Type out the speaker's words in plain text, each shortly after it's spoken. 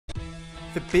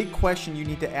The big question you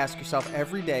need to ask yourself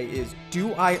every day is,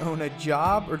 do I own a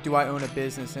job or do I own a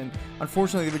business? And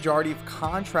unfortunately, the majority of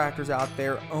contractors out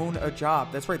there own a job.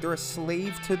 That's right, they're a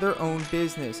slave to their own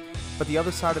business. But the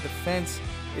other side of the fence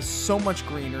is so much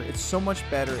greener, it's so much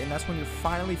better, and that's when you're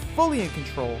finally fully in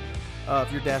control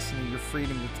of your destiny, your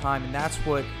freedom, your time. And that's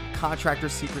what Contractor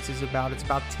Secrets is about. It's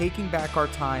about taking back our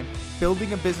time,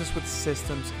 building a business with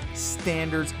systems,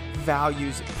 standards,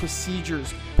 values,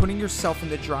 procedures, putting yourself in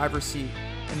the driver's seat.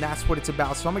 And that's what it's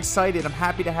about. So I'm excited. I'm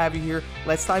happy to have you here.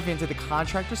 Let's dive into the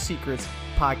Contractor Secrets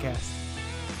podcast.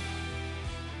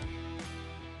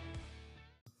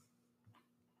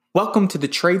 Welcome to the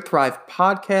Trade Thrive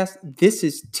podcast. This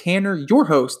is Tanner, your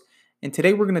host. And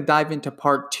today we're going to dive into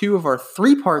part 2 of our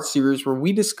 3-part series where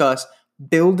we discuss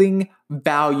building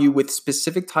value with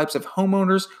specific types of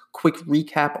homeowners. Quick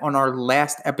recap on our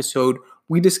last episode.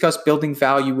 We discussed building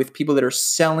value with people that are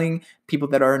selling, people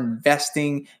that are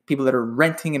investing, people that are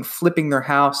renting and flipping their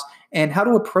house, and how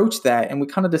to approach that. And we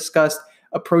kind of discussed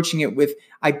approaching it with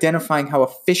identifying how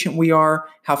efficient we are,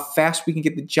 how fast we can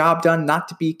get the job done, not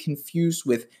to be confused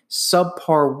with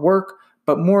subpar work,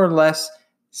 but more or less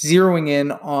zeroing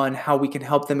in on how we can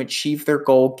help them achieve their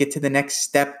goal, get to the next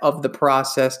step of the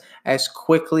process as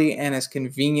quickly and as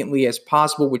conveniently as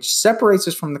possible, which separates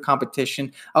us from the competition,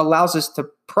 allows us to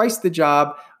price the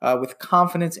job with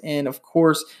confidence, and of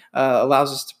course,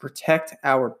 allows us to protect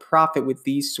our profit with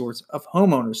these sorts of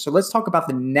homeowners. So let's talk about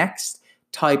the next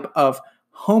type of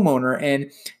homeowner. And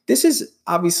this is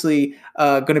obviously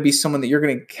going to be someone that you're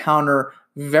going to encounter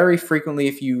very frequently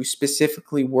if you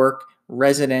specifically work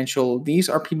residential. These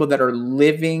are people that are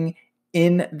living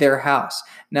in their house.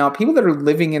 Now, people that are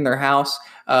living in their house,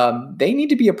 they need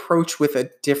to be approached with a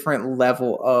different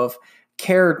level of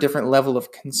care, different level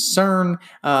of concern,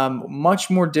 much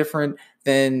more different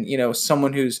than,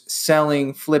 someone who's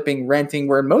selling, flipping, renting,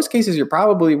 where in most cases you're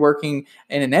probably working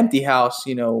in an empty house,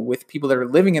 with people that are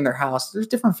living in their house. There's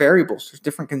different variables, there's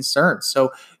different concerns.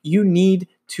 So you need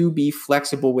to be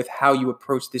flexible with how you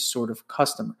approach this sort of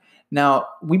customer. Now,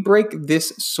 we break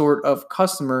this sort of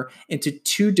customer into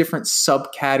 2 different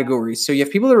subcategories. So you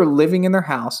have people that are living in their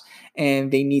house and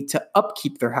they need to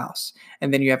upkeep their house.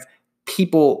 And then you have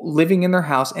people living in their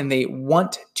house and they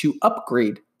want to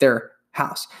upgrade their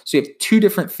house. So you have 2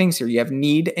 different things here. You have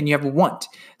need and you have want.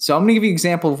 So I'm going to give you an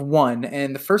example of one.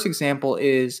 And the first example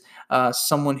is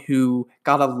someone who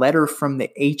got a letter from the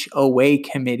HOA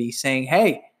committee saying,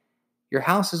 hey, your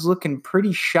house is looking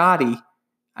pretty shoddy.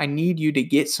 I need you to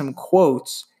get some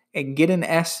quotes and get an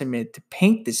estimate to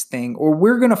paint this thing, or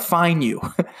we're going to fine you.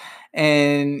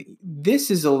 And this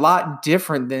is a lot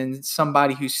different than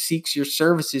somebody who seeks your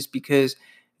services because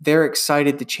they're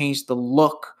excited to change the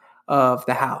look of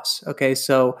the house. Okay,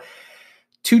 so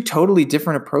 2 totally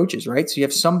different approaches, right? So you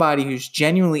have somebody who's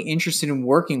genuinely interested in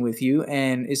working with you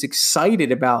and is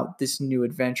excited about this new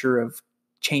adventure of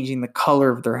changing the color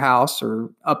of their house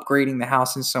or upgrading the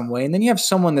house in some way. And then you have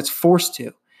someone that's forced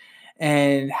to.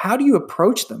 And how do you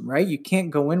approach them, right? You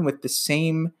can't go in with the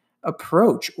same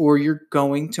approach or you're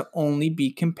going to only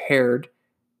be compared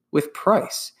with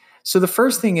price. So the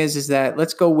first thing is that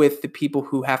let's go with the people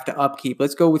who have to upkeep.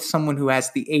 Let's go with someone who has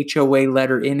the HOA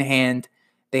letter in hand.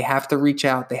 They have to reach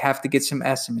out. They have to get some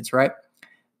estimates, right?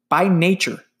 By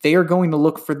nature, they are going to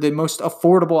look for the most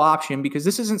affordable option because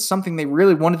this isn't something they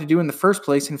really wanted to do in the first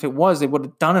place. And if it was, they would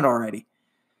have done it already.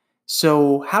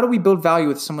 So how do we build value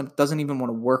with someone that doesn't even want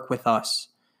to work with us?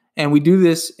 And we do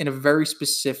this in a very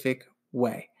specific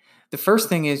way. The first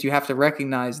thing is you have to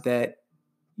recognize that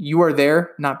you are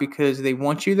there not because they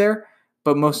want you there,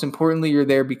 but most importantly, you're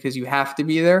there because you have to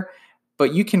be there.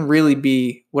 But you can really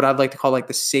be what I'd like to call like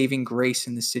the saving grace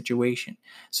in this situation.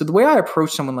 So the way I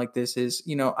approach someone like this is,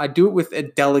 I do it with a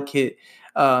delicate,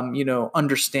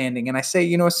 understanding. And I say,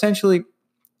 essentially,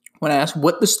 when I ask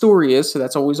what the story is, so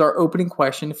that's always our opening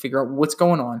question to figure out what's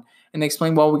going on. And they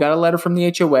explain, well, we got a letter from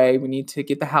the HOA. We need to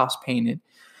get the house painted.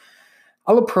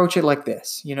 I'll approach it like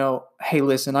this, hey,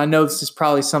 listen, I know this is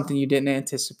probably something you didn't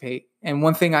anticipate. And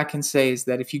one thing I can say is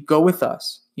that if you go with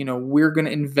us, we're going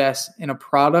to invest in a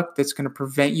product that's going to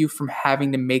prevent you from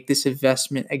having to make this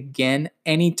investment again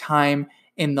anytime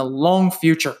in the long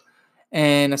future.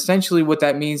 And essentially what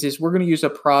that means is we're going to use a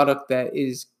product that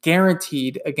is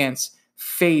guaranteed against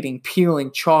fading,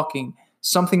 peeling, chalking,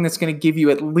 something that's going to give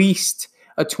you at least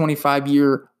a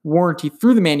 25-year warranty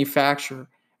through the manufacturer.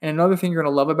 And another thing you're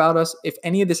going to love about us, if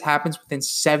any of this happens within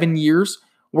 7 years,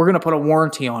 we're going to put a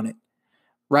warranty on it,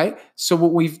 right? So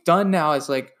what we've done now is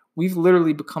we've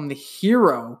literally become the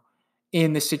hero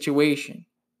in the situation.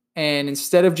 And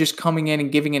instead of just coming in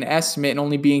and giving an estimate and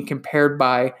only being compared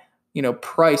by,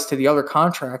 price to the other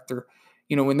contractor,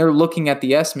 when they're looking at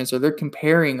the estimates or they're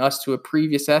comparing us to a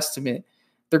previous estimate,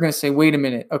 they're going to say, wait a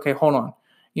minute, okay, hold on.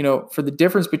 For the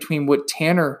difference between what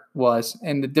Tanner was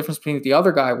and the difference between what the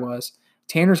other guy was,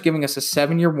 Tanner's giving us a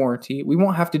 7-year warranty. We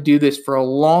won't have to do this for a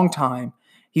long time.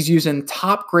 He's using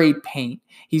top grade paint.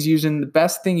 He's using the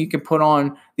best thing you can put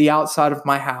on the outside of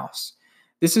my house.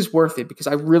 This is worth it because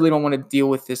I really don't want to deal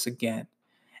with this again.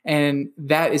 And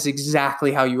that is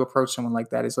exactly how you approach someone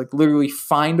like that. Is like literally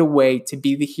find a way to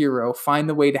be the hero, find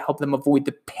the way to help them avoid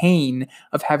the pain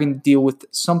of having to deal with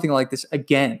something like this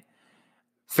again.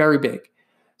 Very big.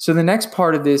 So the next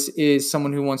part of this is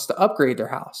someone who wants to upgrade their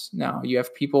house. Now you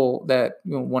have people that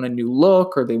want a new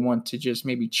look, or they want to just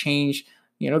maybe change,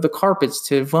 the carpets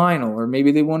to vinyl, or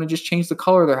maybe they want to just change the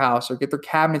color of their house or get their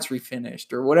cabinets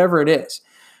refinished or whatever it is.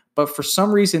 But for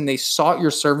some reason, they sought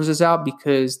your services out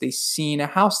because they seen a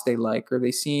house they like, or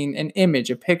they seen an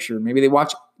image, a picture. Maybe they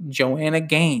watch Joanna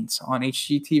Gaines on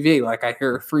HGTV, like I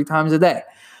hear 3 times a day.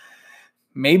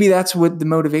 Maybe that's what the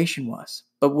motivation was.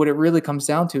 But what it really comes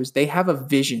down to is they have a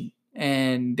vision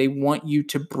and they want you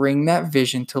to bring that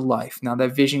vision to life. Now,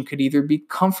 that vision could either be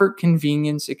comfort,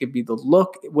 convenience, it could be the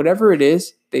look, whatever it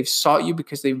is. They've sought you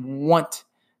because they want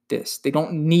this. They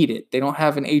don't need it. They don't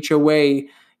have an HOA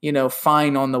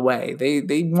fine on the way.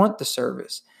 They want the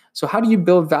service. So how do you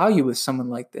build value with someone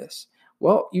like this?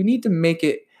 Well, you need to make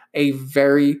it a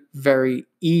very, very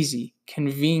easy,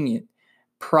 convenient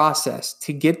process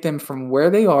to get them from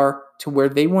where they are to where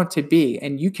they want to be.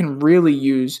 And you can really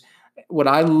use what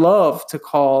I love to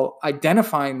call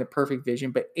identifying the perfect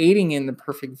vision, but aiding in the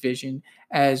perfect vision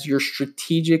as your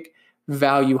strategic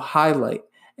value highlight.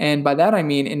 And by that, I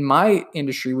mean, in my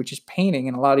industry, which is painting,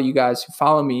 and a lot of you guys who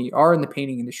follow me are in the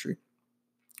painting industry,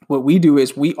 what we do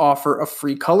is we offer a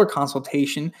free color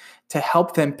consultation to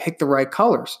help them pick the right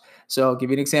colors. So I'll give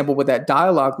you an example of what that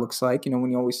dialogue looks like.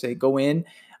 When you always say, go in,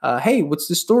 hey, what's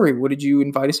the story? What did you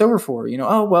invite us over for?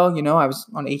 Oh, well, I was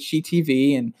on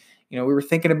HGTV and, we were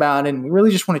thinking about it and we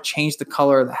really just want to change the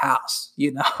color of the house,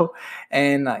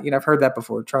 and, I've heard that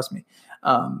before. Trust me.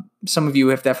 Some of you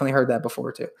have definitely heard that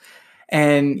before too.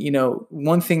 And,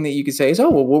 one thing that you could say is, oh,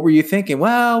 well, what were you thinking?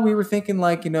 Well, we were thinking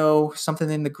like, something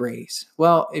in the grays.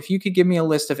 Well, if you could give me a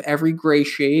list of every gray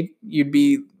shade, you'd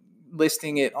be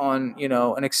listing it on,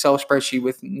 an Excel spreadsheet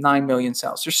with 9 million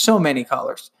cells. There's so many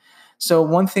colors. So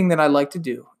one thing that I like to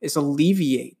do is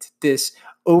alleviate this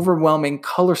overwhelming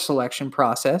color selection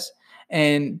process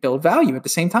and build value at the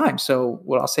same time. So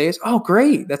what I'll say is, oh,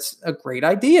 great. That's a great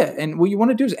idea. And what you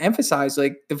want to do is emphasize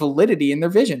like the validity in their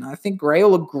vision. I think gray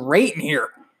will look great in here.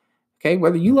 Okay.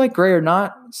 Whether you like gray or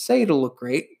not, say it'll look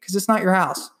great because it's not your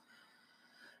house.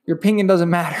 Your opinion doesn't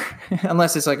matter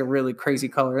unless it's like a really crazy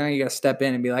color. Then you got to step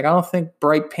in and be like, I don't think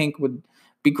bright pink would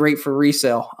be great for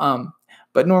resale.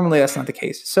 But normally that's not the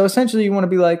case. So essentially you want to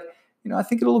be like, I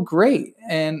think it'll look great.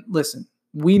 And listen,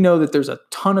 we know that there's a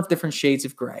ton of different shades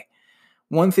of gray.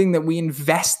 One thing that we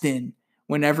invest in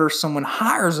whenever someone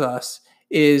hires us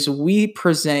is we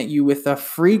present you with a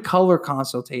free color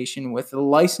consultation with a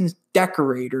licensed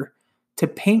decorator to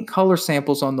paint color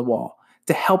samples on the wall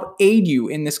to help aid you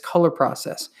in this color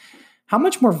process. How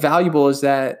much more valuable is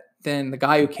that than the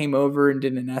guy who came over and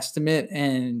did an estimate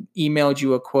and emailed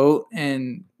you a quote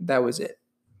and that was it?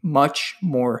 Much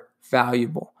more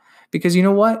valuable. Because you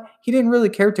know what? He didn't really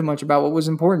care too much about what was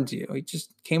important to you. He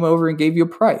just came over and gave you a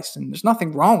price. And there's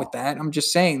nothing wrong with that. I'm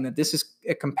just saying that this is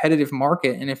a competitive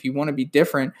market. And if you want to be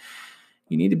different,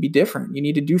 you need to be different. You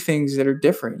need to do things that are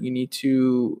different. You need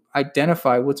to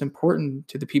identify what's important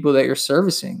to the people that you're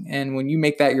servicing. And when you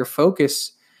make that your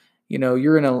focus,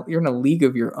 you're in a league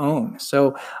of your own.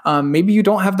 So maybe you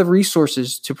don't have the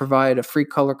resources to provide a free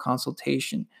color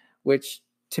consultation, which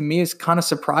to me is kind of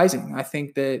surprising. I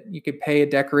think that you could pay a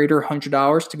decorator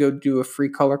 $100 to go do a free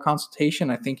color consultation.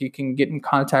 I think you can get in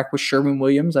contact with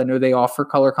Sherwin-Williams. I know they offer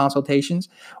color consultations,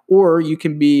 or you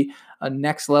can be a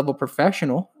next level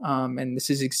professional. And this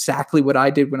is exactly what I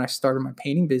did when I started my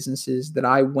painting business, is that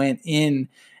I went in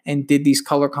and did these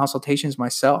color consultations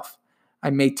myself. I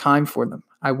made time for them.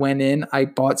 I went in, I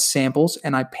bought samples,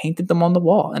 and I painted them on the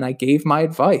wall, and I gave my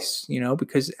advice,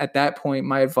 because at that point,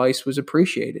 my advice was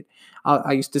appreciated.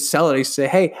 I used to sell it. I used to say,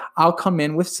 hey, I'll come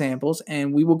in with samples,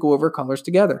 and we will go over colors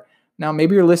together. Now,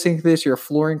 maybe you're listening to this, you're a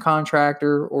flooring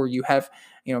contractor, or you have,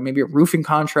 maybe a roofing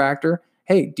contractor.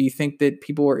 Hey, do you think that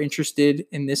people are interested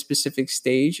in this specific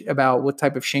stage about what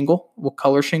type of shingle, what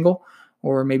color shingle,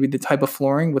 or maybe the type of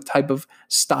flooring, what type of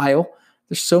style?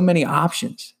 There's so many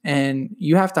options, and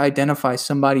you have to identify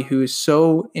somebody who is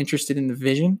so interested in the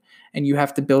vision, and you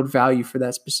have to build value for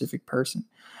that specific person.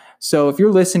 So if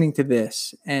you're listening to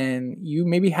this and you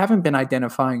maybe haven't been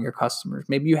identifying your customers,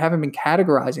 maybe you haven't been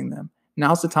categorizing them,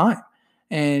 now's the time.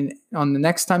 And on the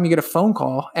next time you get a phone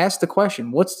call, ask the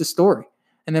question, what's the story?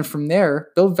 And then from there,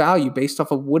 build value based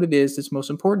off of what it is that's most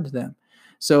important to them.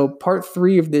 So part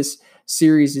 3 of this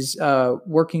series is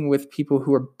working with people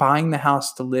who are buying the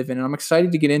house to live in. And I'm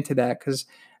excited to get into that because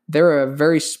they're a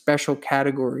very special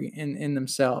category in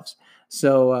themselves.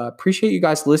 So appreciate you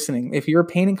guys listening. If you're a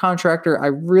painting contractor, I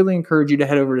really encourage you to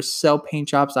head over to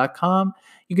sellpaintjobs.com.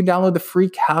 You can download the free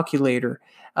calculator.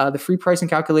 The free pricing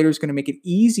calculator is going to make it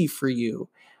easy for you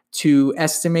to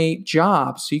estimate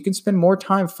jobs so you can spend more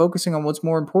time focusing on what's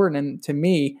more important. And to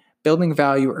me, building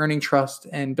value, earning trust,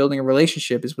 and building a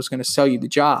relationship is what's going to sell you the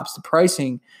jobs. The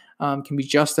pricing can be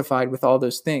justified with all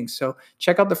those things. So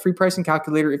check out the free pricing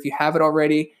calculator. If you have it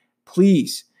already,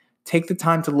 please take the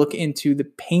time to look into the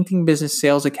Painting Business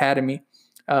Sales Academy.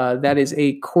 That is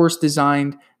a course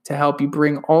designed to help you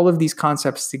bring all of these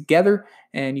concepts together.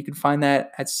 And you can find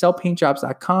that at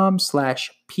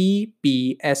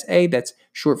sellpaintjobs.com/PBSA. That's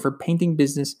short for Painting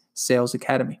Business Sales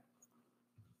Academy.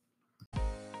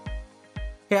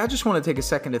 Hey, I just want to take a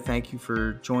second to thank you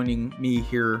for joining me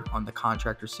here on the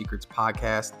Contractor Secrets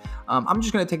podcast. I'm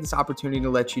just going to take this opportunity to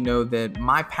let you know that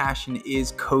my passion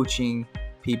is coaching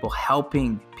people,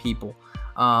 helping people.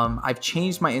 I've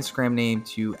changed my Instagram name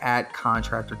to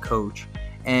 @contractorcoach.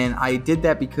 And I did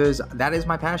that because that is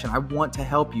my passion. I want to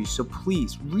help you. So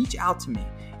please reach out to me.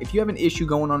 If you have an issue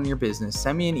going on in your business,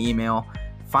 send me an email,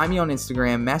 find me on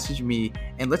Instagram, message me,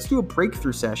 and let's do a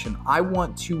breakthrough session. I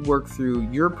want to work through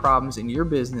your problems in your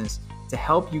business to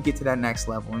help you get to that next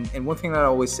level. And one thing that I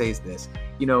always say is this,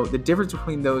 the difference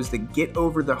between those that get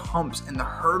over the humps and the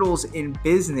hurdles in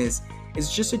business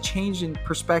is just a change in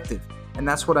perspective. And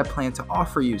that's what I plan to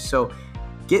offer you. So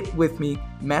get with me,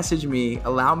 message me,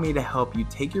 allow me to help you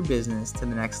take your business to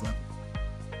the next level.